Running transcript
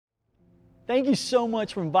Thank you so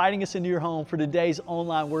much for inviting us into your home for today's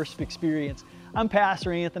online worship experience. I'm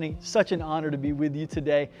Pastor Anthony. Such an honor to be with you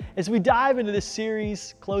today. As we dive into this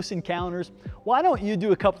series, Close Encounters, why don't you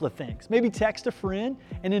do a couple of things? Maybe text a friend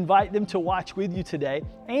and invite them to watch with you today.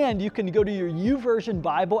 And you can go to your YouVersion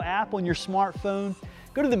Bible app on your smartphone,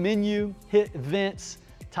 go to the menu, hit Events,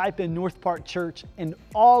 type in North Park Church, and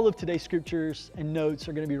all of today's scriptures and notes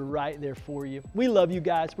are going to be right there for you. We love you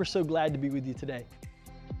guys. We're so glad to be with you today.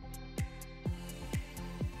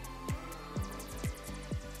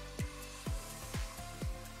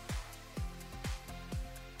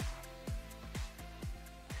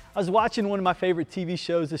 I was watching one of my favorite TV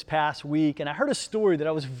shows this past week, and I heard a story that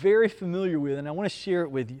I was very familiar with, and I want to share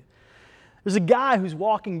it with you. There's a guy who's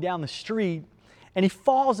walking down the street, and he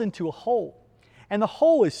falls into a hole. And the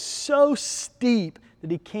hole is so steep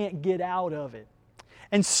that he can't get out of it.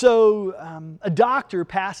 And so a doctor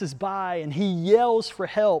passes by, and he yells for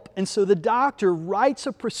help. And so the doctor writes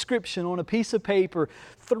a prescription on a piece of paper,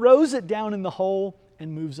 throws it down in the hole,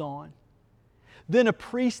 and moves on. Then a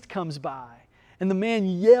priest comes by, and the man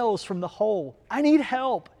yells from the hole, "I need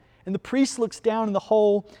help." And the priest looks down in the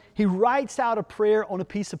hole, he writes out a prayer on a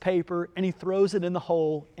piece of paper, and he throws it in the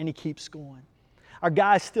hole, and he keeps going. Our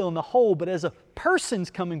guy's still in the hole, but as a person's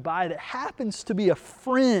coming by that happens to be a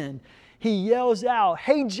friend, he yells out,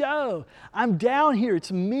 "Hey Joe, I'm down here,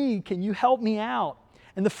 it's me, can you help me out?"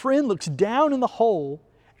 And the friend looks down in the hole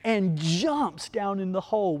and jumps down in the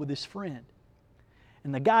hole with his friend.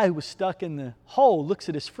 And the guy who was stuck in the hole looks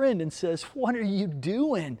at his friend and says, "What are you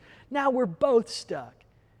doing? Now we're both stuck."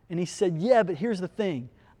 And he said, "Yeah, but here's the thing.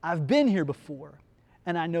 I've been here before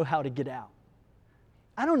and I know how to get out."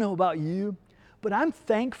 I don't know about you, but I'm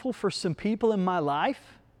thankful for some people in my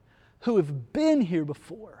life who have been here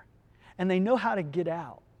before and they know how to get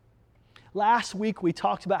out. Last week we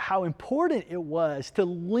talked about how important it was to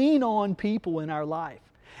lean on people in our life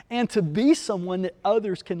and to be someone that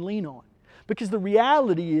others can lean on. Because the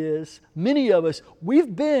reality is, many of us,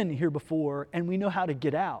 we've been here before and we know how to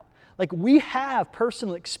get out. Like we have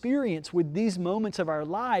personal experience with these moments of our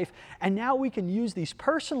life, and now we can use these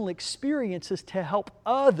personal experiences to help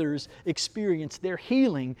others experience their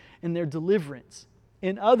healing and their deliverance.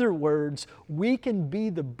 In other words, we can be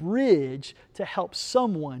the bridge to help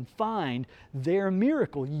someone find their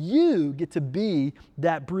miracle. You get to be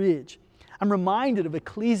that bridge. I'm reminded of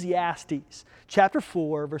Ecclesiastes chapter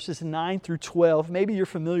 4, verses 9 through 12. Maybe you're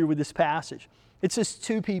familiar with this passage. It says,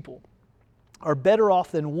 "Two people are better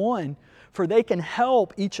off than one, for they can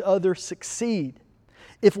help each other succeed.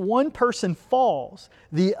 If one person falls,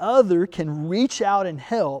 the other can reach out and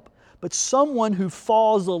help, but someone who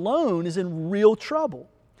falls alone is in real trouble.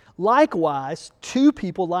 Likewise, two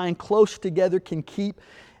people lying close together can keep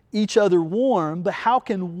each other warm, but how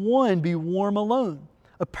can one be warm alone?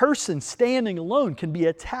 A person standing alone can be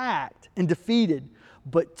attacked and defeated,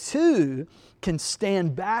 but two can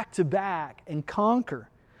stand back to back and conquer.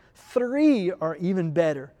 Three are even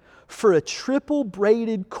better, for a triple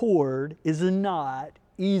braided cord is not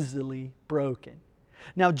easily broken."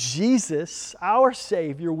 Now Jesus, our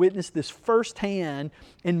Savior, witnessed this firsthand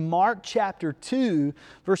in Mark chapter 2,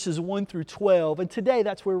 verses 1 through 12. And today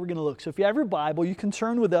that's where we're going to look. So if you have your Bible, you can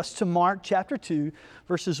turn with us to Mark chapter 2,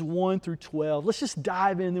 verses 1 through 12. Let's just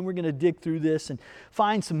dive in, and we're going to dig through this and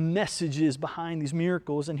find some messages behind these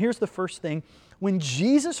miracles. And here's the first thing. When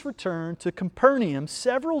Jesus returned to Capernaum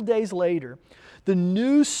several days later, the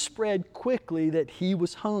news spread quickly that He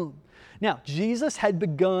was home. Now, Jesus had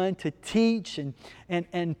begun to teach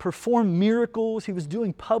and perform miracles. He was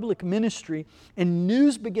doing public ministry, and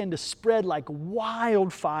news began to spread like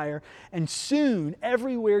wildfire. And soon,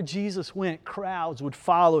 everywhere Jesus went, crowds would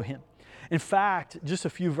follow Him. In fact, just a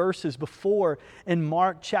few verses before, in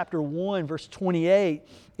Mark chapter 1, verse 28,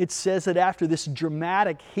 it says that after this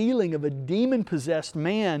dramatic healing of a demon-possessed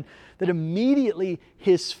man, that immediately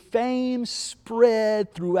his fame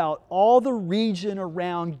spread throughout all the region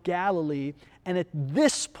around Galilee. And at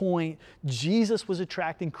this point, Jesus was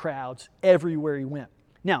attracting crowds everywhere He went.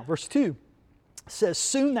 Now, verse 2 says,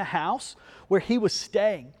 "Soon the house where He was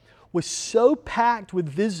staying was so packed with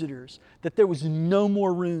visitors that there was no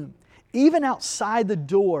more room, even outside the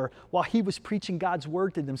door, while He was preaching God's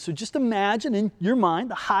Word to them." So just imagine in your mind,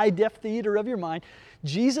 the high-def theater of your mind,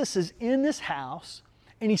 Jesus is in this house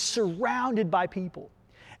and He's surrounded by people.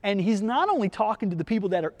 And He's not only talking to the people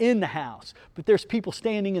that are in the house, but there's people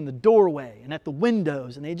standing in the doorway and at the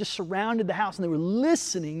windows, and they just surrounded the house and they were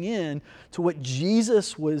listening in to what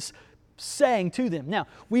Jesus was saying to them. Now,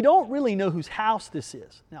 we don't really know whose house this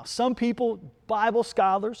is. Now, some people, Bible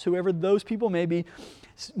scholars, whoever those people may be,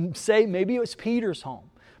 say maybe it was Peter's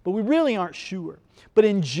home, but we really aren't sure. But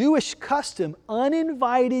in Jewish custom,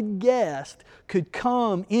 uninvited guests could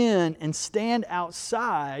come in and stand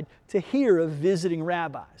outside to hear a visiting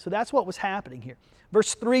rabbi. So that's what was happening here.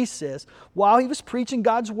 Verse 3 says, while he was preaching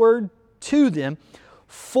God's word to them,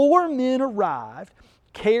 4 men arrived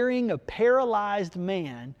carrying a paralyzed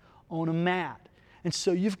man on a mat. And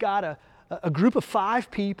so you've got a group of 5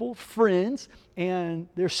 people, friends, and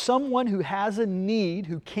there's someone who has a need,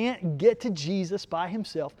 who can't get to Jesus by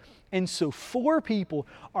himself. And so 4 people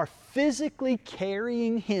are physically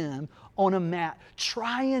carrying him on a mat,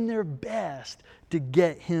 trying their best to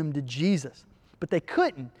get him to Jesus. But they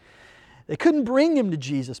couldn't. They couldn't bring him to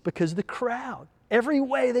Jesus because of the crowd. Every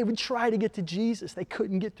way they would try to get to Jesus, they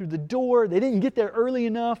couldn't get through the door. They didn't get there early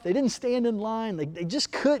enough. They didn't stand in line. They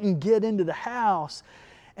just couldn't get into the house.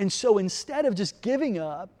 And so instead of just giving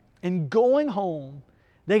up and going home,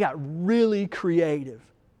 they got really creative.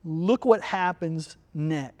 Look what happens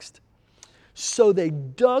next. So they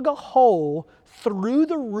dug a hole through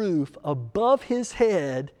the roof above his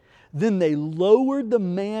head. Then they lowered the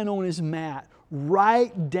man on his mat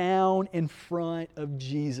right down in front of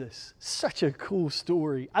Jesus. Such a cool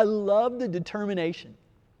story. I love the determination,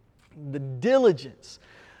 the diligence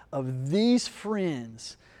of these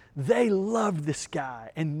friends. They loved this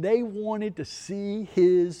guy and they wanted to see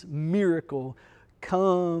his miracle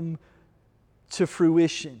come to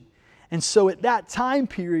fruition. And so at that time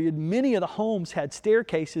period, many of the homes had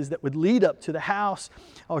staircases that would lead up to the house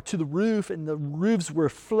or to the roof, and the roofs were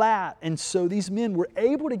flat. And so these men were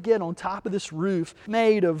able to get on top of this roof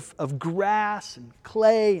made of grass and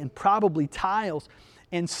clay and probably tiles.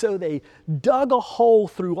 And so they dug a hole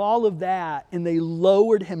through all of that and they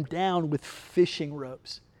lowered him down with fishing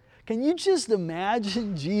ropes. Can you just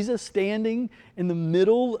imagine Jesus standing in the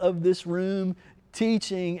middle of this room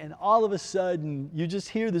teaching, and all of a sudden you just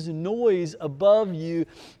hear this noise above you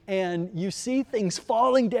and you see things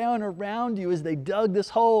falling down around you as they dug this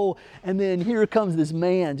hole, and then here comes this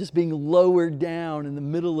man just being lowered down in the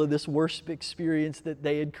middle of this worship experience that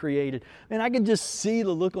they had created. And I can just see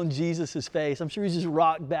the look on Jesus' face. I'm sure he's just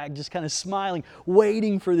rocked back, just kind of smiling,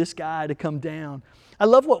 waiting for this guy to come down. I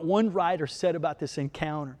love what one writer said about this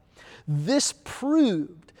encounter. This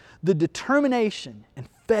proved the determination and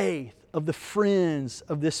faith of the friends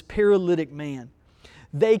of this paralytic man.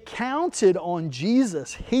 They counted on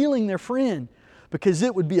Jesus healing their friend because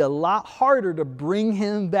it would be a lot harder to bring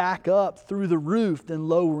him back up through the roof than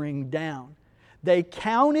lowering down. They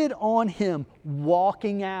counted on him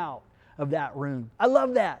walking out of that room. I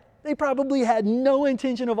love that. They probably had no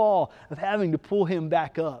intention of all of having to pull him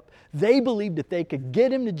back up. They believed if they could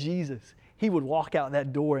get him to Jesus, he would walk out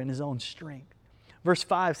that door in his own strength. Verse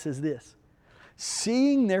 5 says this,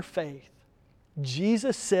 seeing their faith,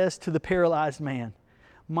 Jesus says to the paralyzed man,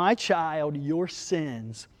 my child, your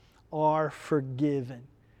sins are forgiven.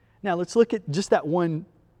 Now let's look at just that one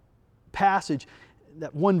passage,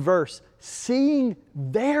 that one verse. Seeing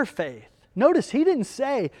their faith. Notice he didn't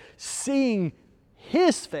say seeing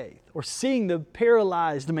his faith or seeing the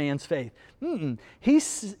paralyzed man's faith.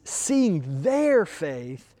 He's seeing their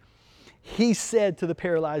faith. He said to the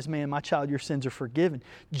paralyzed man, my child, your sins are forgiven.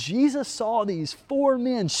 Jesus saw these 4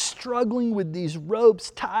 men struggling with these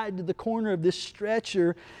ropes tied to the corner of this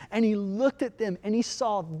stretcher, and he looked at them and he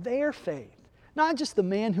saw their faith. Not just the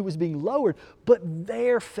man who was being lowered, but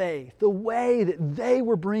their faith, the way that they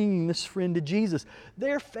were bringing this friend to Jesus.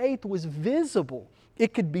 Their faith was visible.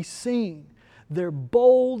 It could be seen. Their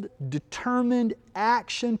bold, determined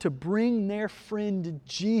action to bring their friend to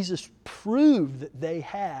Jesus proved that they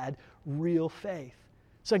had real faith.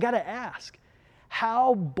 So I got to ask,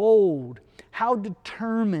 how bold, how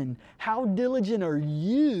determined, how diligent are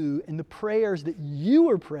you in the prayers that you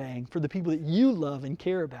are praying for the people that you love and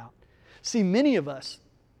care about? See, many of us,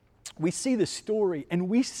 we see the story and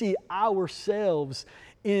we see ourselves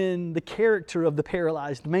in the character of the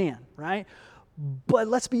paralyzed man, right? But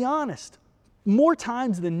let's be honest, more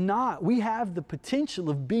times than not, we have the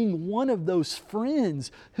potential of being one of those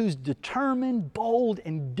friends who's determined, bold,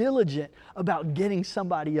 and diligent about getting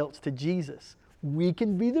somebody else to Jesus. We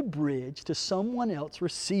can be the bridge to someone else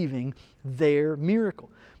receiving their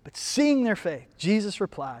miracle. But seeing their faith, Jesus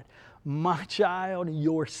replied, my child,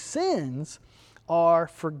 your sins are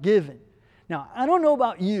forgiven. Now, I don't know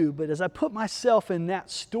about you, but as I put myself in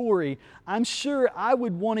that story, I'm sure I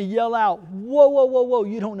would want to yell out, whoa, whoa, whoa, whoa,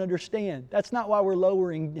 you don't understand. That's not why we're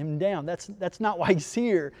lowering him down. That's not why he's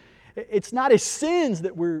here. It's not his sins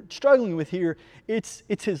that we're struggling with here. It's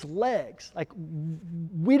his legs. Like,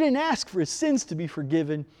 we didn't ask for his sins to be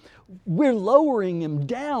forgiven. We're lowering him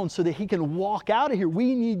down so that he can walk out of here.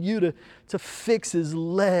 We need you to fix his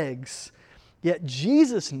legs. Yet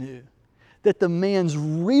Jesus knew that the man's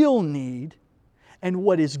real need and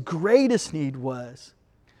what his greatest need was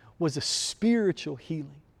a spiritual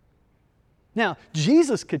healing. Now,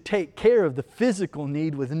 Jesus could take care of the physical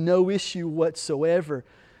need with no issue whatsoever.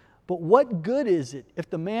 But what good is it if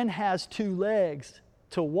the man has 2 legs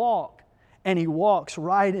to walk and he walks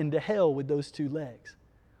right into hell with those 2 legs?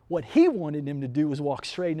 What he wanted him to do was walk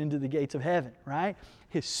straight into the gates of heaven, right?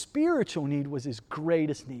 His spiritual need was his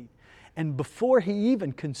greatest need. And before he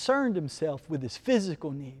even concerned himself with his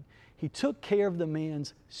physical need, he took care of the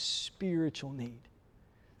man's spiritual need.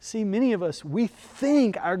 See, many of us, we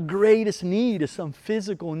think our greatest need is some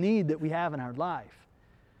physical need that we have in our life.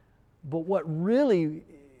 But what really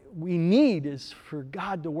we need is for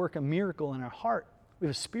God to work a miracle in our heart. We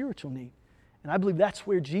have a spiritual need. And I believe that's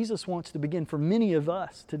where Jesus wants to begin for many of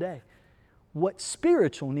us today. What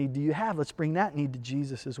spiritual need do you have? Let's bring that need to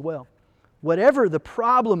Jesus as well. Whatever the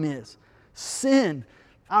problem is, sin,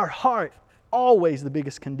 our heart, always the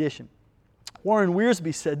biggest condition. Warren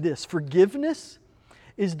Wiersbe said this, forgiveness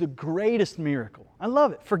is the greatest miracle. I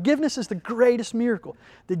love it. Forgiveness is the greatest miracle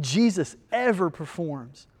that Jesus ever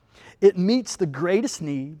performs. It meets the greatest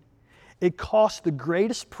need, it costs the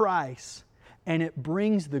greatest price, and it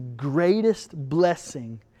brings the greatest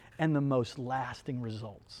blessing and the most lasting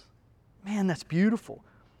results. Man, that's beautiful.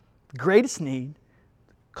 The greatest need,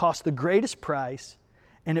 costs the greatest price,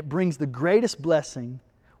 and it brings the greatest blessing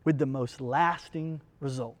with the most lasting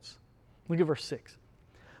results. Look at verse 6.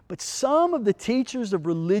 But some of the teachers of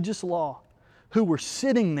religious law who were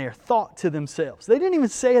sitting there thought to themselves, they didn't even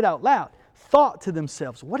say it out loud, thought to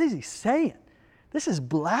themselves, what is he saying? This is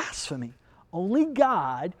blasphemy. Only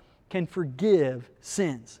God can forgive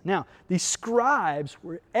sins. Now, these scribes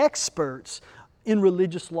were experts in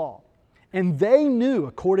religious law. And they knew,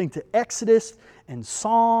 according to Exodus and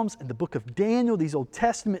Psalms and the book of Daniel, these Old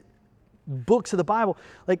Testament books of the Bible,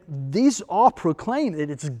 like these all proclaim that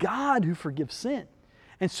it's God who forgives sin.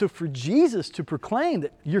 And so for Jesus to proclaim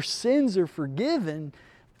that your sins are forgiven,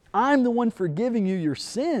 I'm the one forgiving you your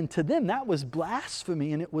sin, to them that was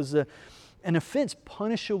blasphemy, and it was an offense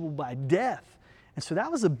punishable by death. And so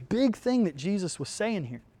that was a big thing that Jesus was saying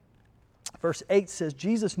here. Verse 8 says,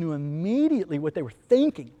 Jesus knew immediately what they were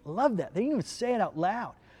thinking. I love that. They didn't even say it out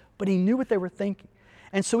loud, but He knew what they were thinking.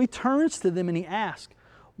 And so He turns to them and He asks,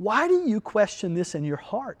 why do you question this in your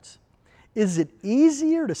hearts? Is it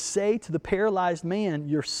easier to say to the paralyzed man,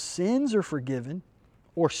 your sins are forgiven,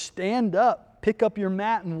 or stand up, pick up your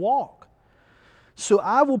mat and walk? So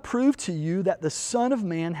I will prove to you that the Son of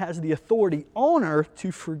Man has the authority on earth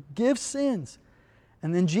to forgive sins.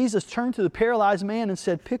 And then Jesus turned to the paralyzed man and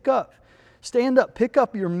said, stand up, pick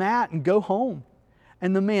up your mat and go home.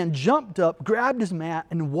 And the man jumped up, grabbed his mat,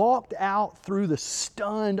 and walked out through the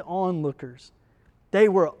stunned onlookers. They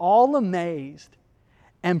were all amazed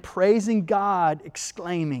and praising God,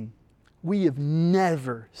 exclaiming, we have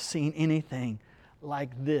never seen anything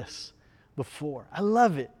like this before. I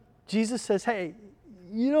love it. Jesus says, hey,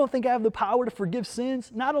 you don't think I have the power to forgive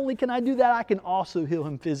sins? Not only can I do that, I can also heal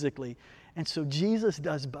him physically. And so Jesus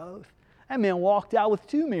does both. That man walked out with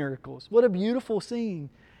 2 miracles. What a beautiful scene.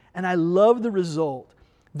 And I love the result.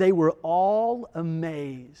 They were all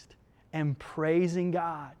amazed and praising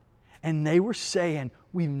God. And they were saying,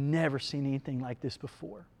 we've never seen anything like this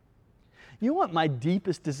before. You know what my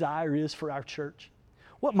deepest desire is for our church?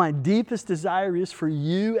 What my deepest desire is for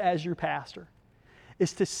you as your pastor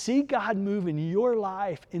is to see God move in your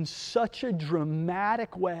life in such a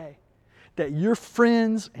dramatic way that your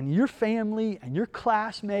friends and your family and your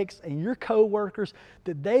classmates and your coworkers,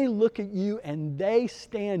 that they look at you and they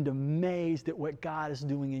stand amazed at what God is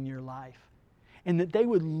doing in your life. And that they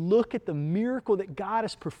would look at the miracle that God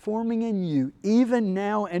is performing in you even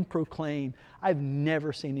now and proclaim, I've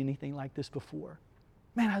never seen anything like this before.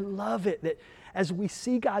 Man, I love it that as we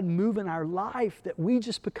see God move in our life, that we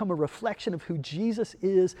just become a reflection of who Jesus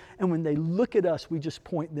is, and when they look at us, we just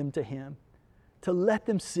point them to Him. To let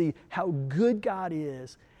them see how good God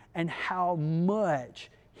is and how much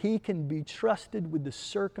He can be trusted with the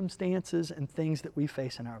circumstances and things that we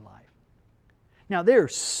face in our life. Now, there are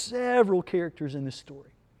several characters in this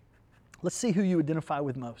story. Let's see who you identify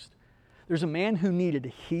with most. There's a man who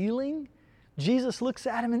needed healing. Jesus looks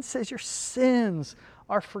at him and says, your sins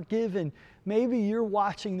are forgiven. Maybe you're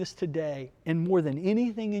watching this today, and more than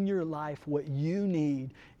anything in your life, what you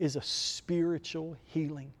need is a spiritual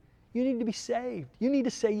healing. You need to be saved. You need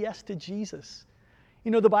to say yes to Jesus.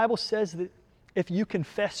 You know, the Bible says that if you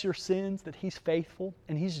confess your sins, that He's faithful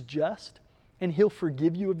and He's just, and He'll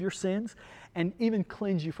forgive you of your sins and even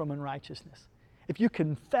cleanse you from unrighteousness. if you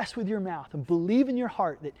confess with your mouth and believe in your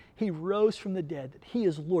heart that He rose from the dead, that He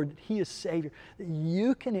is Lord, that He is Savior, that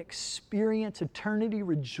you can experience eternity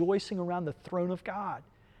rejoicing around the throne of God.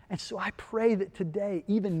 And so I pray that today,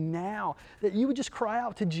 even now, that you would just cry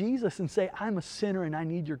out to Jesus and say, I'm a sinner and I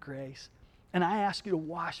need your grace. And I ask you to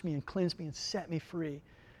wash me and cleanse me and set me free.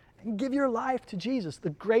 And give your life to Jesus, the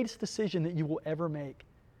greatest decision that you will ever make.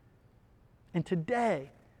 And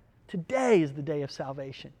today is the day of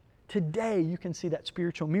salvation. Today you can see that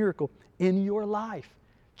spiritual miracle in your life.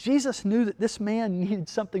 Jesus knew that this man needed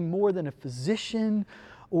something more than a physician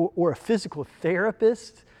or a physical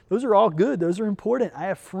therapist. Those are all good. Those are important. I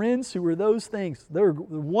have friends who are those things. They're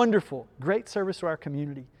wonderful, great service to our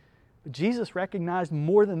community. But Jesus recognized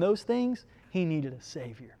more than those things, He needed a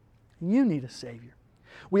Savior. You need a Savior.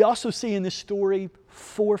 We also see in this story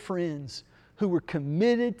 4 friends who were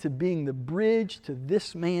committed to being the bridge to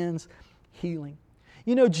this man's healing.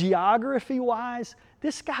 You know, geography-wise,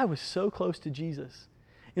 this guy was so close to Jesus.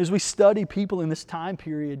 As we study people in this time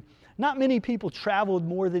period, not many people traveled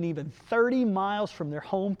more than even 30 miles from their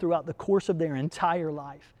home throughout the course of their entire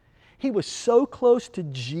life. He was so close to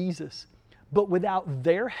Jesus, but without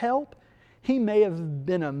their help, he may have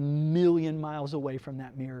been 1,000,000 miles away from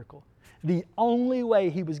that miracle. The only way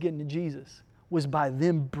he was getting to Jesus was by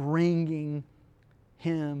them bringing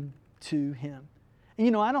him to Him. And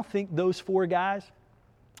you know, I don't think those 4 guys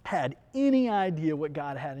had any idea what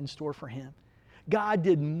God had in store for him. God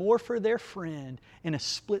did more for their friend in a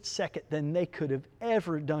split second than they could have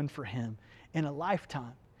ever done for him in a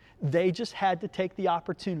lifetime. They just had to take the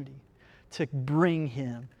opportunity to bring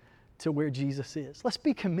him to where Jesus is. Let's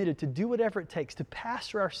be committed to do whatever it takes to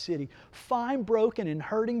pastor our city, find broken and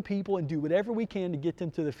hurting people, and do whatever we can to get them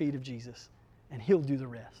to the feet of Jesus. And He'll do the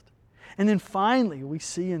rest. And then finally, we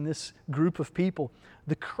see in this group of people,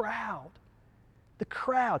 the crowd. The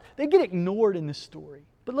crowd. They get ignored in this story.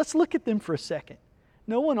 But let's look at them for a second.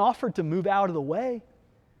 No one offered to move out of the way.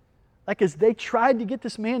 Like as they tried to get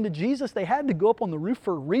this man to Jesus, they had to go up on the roof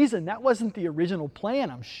for a reason. That wasn't the original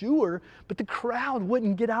plan, I'm sure. But the crowd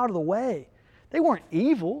wouldn't get out of the way. They weren't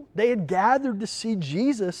evil. They had gathered to see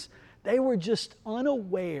Jesus. They were just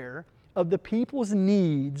unaware of the people's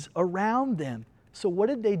needs around them. So what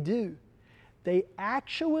did they do? They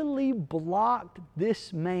actually blocked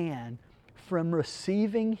this man from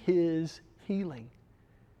receiving his healing.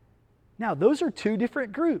 Now, those are 2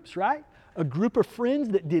 different groups, right? A group of friends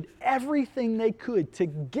that did everything they could to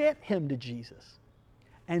get him to Jesus.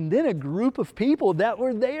 And then a group of people that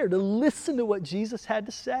were there to listen to what Jesus had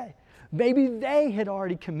to say. Maybe they had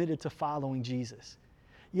already committed to following Jesus.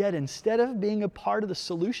 Yet instead of being a part of the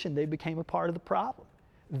solution, they became a part of the problem.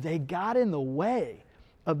 They got in the way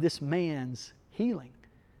of this man's healing.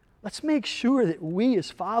 Let's make sure that we as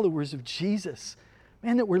followers of Jesus,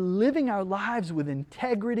 man, that we're living our lives with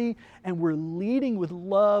integrity and we're leading with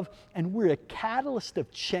love and we're a catalyst of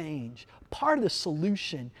change, part of the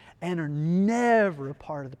solution, and are never a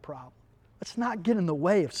part of the problem. Let's not get in the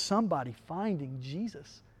way of somebody finding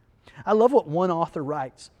Jesus. I love what one author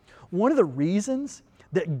writes. One of the reasons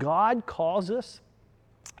that God calls us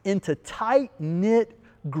into tight-knit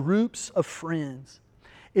groups of friends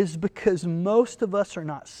is because most of us are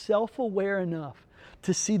not self-aware enough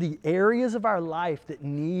to see the areas of our life that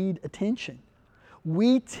need attention.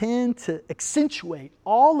 We tend to accentuate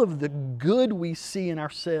all of the good we see in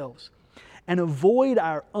ourselves and avoid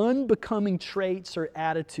our unbecoming traits or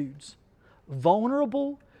attitudes.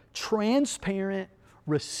 Vulnerable, transparent,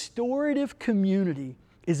 restorative community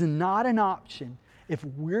is not an option if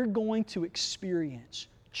we're going to experience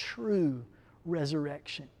true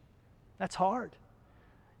resurrection. That's hard.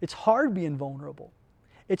 It's hard being vulnerable.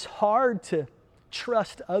 It's hard to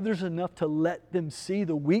trust others enough to let them see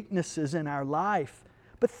the weaknesses in our life.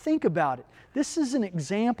 But think about it. This is an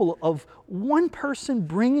example of one person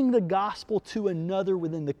bringing the gospel to another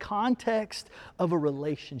within the context of a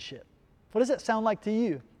relationship. What does that sound like to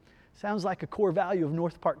you? Sounds like a core value of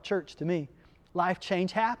North Park Church to me. Life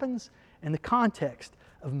change happens in the context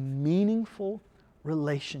of meaningful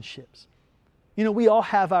relationships. You know, we all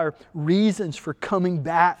have our reasons for coming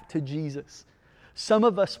back to Jesus. Some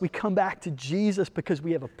of us, we come back to Jesus because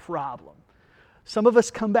we have a problem. Some of us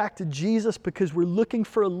come back to Jesus because we're looking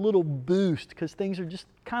for a little boost because things are just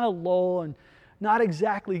kind of low and not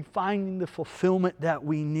exactly finding the fulfillment that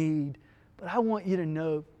we need. But I want you to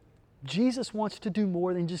know, Jesus wants to do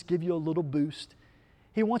more than just give you a little boost.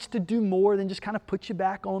 He wants to do more than just kind of put you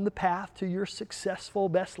back on the path to your successful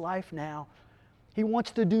best life now. He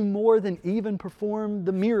wants to do more than even perform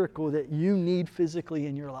the miracle that you need physically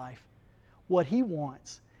in your life. What He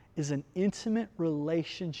wants is an intimate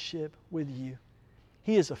relationship with you.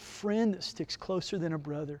 He is a friend that sticks closer than a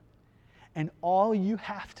brother. And all you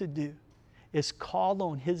have to do is call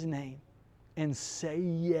on His name and say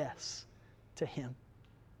yes to Him.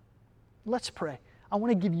 Let's pray. I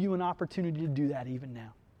want to give you an opportunity to do that even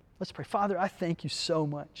now. Let's pray. Father, I thank You so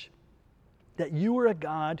much that You are a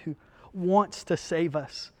God who wants to save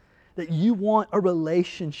us, that You want a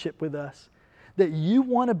relationship with us, that You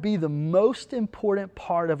want to be the most important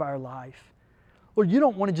part of our life. Lord, You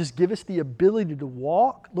don't want to just give us the ability to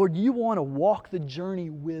walk. Lord, You want to walk the journey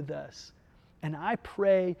with us. And I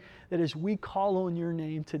pray that as we call on Your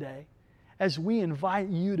name today, as we invite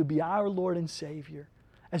You to be our Lord and Savior,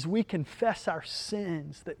 as we confess our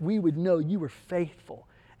sins, that we would know You were faithful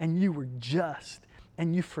and You were just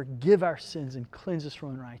and You forgive our sins and cleanse us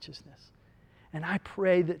from unrighteousness. And I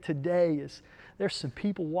pray that today, as there's some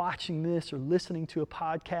people watching this or listening to a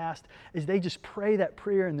podcast, as they just pray that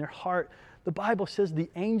prayer in their heart, the Bible says the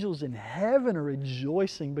angels in heaven are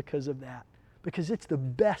rejoicing because of that, because it's the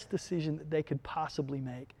best decision that they could possibly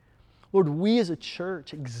make. Lord, we as a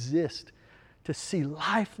church exist to see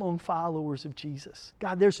lifelong followers of Jesus.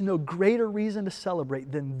 God, there's no greater reason to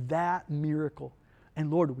celebrate than that miracle. And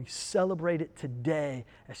Lord, we celebrate it today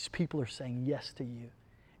as people are saying yes to You.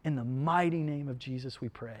 In the mighty name of Jesus we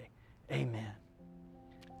pray. Amen.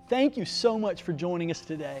 Thank you so much for joining us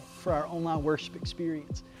today for our online worship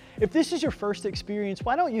experience. If this is your first experience,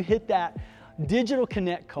 why don't you hit that digital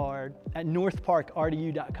connect card at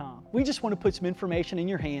northparkrdu.com. We just want to put some information in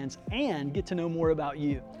your hands and get to know more about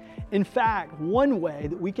you. In fact, one way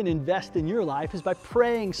that we can invest in your life is by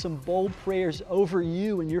praying some bold prayers over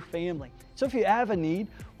you and your family. So if you have a need,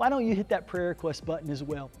 why don't you hit that prayer request button as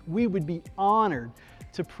well? We would be honored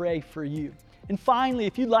to pray for you. And finally,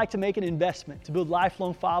 if you'd like to make an investment to build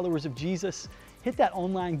lifelong followers of Jesus, hit that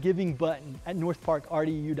online giving button at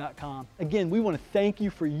northparkrdu.com. Again, we want to thank you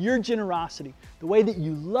for your generosity. The way that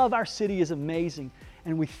you love our city is amazing,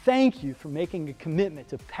 and we thank you for making a commitment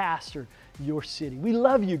to pastor your city. We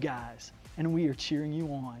love you guys, and we are cheering you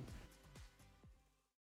on.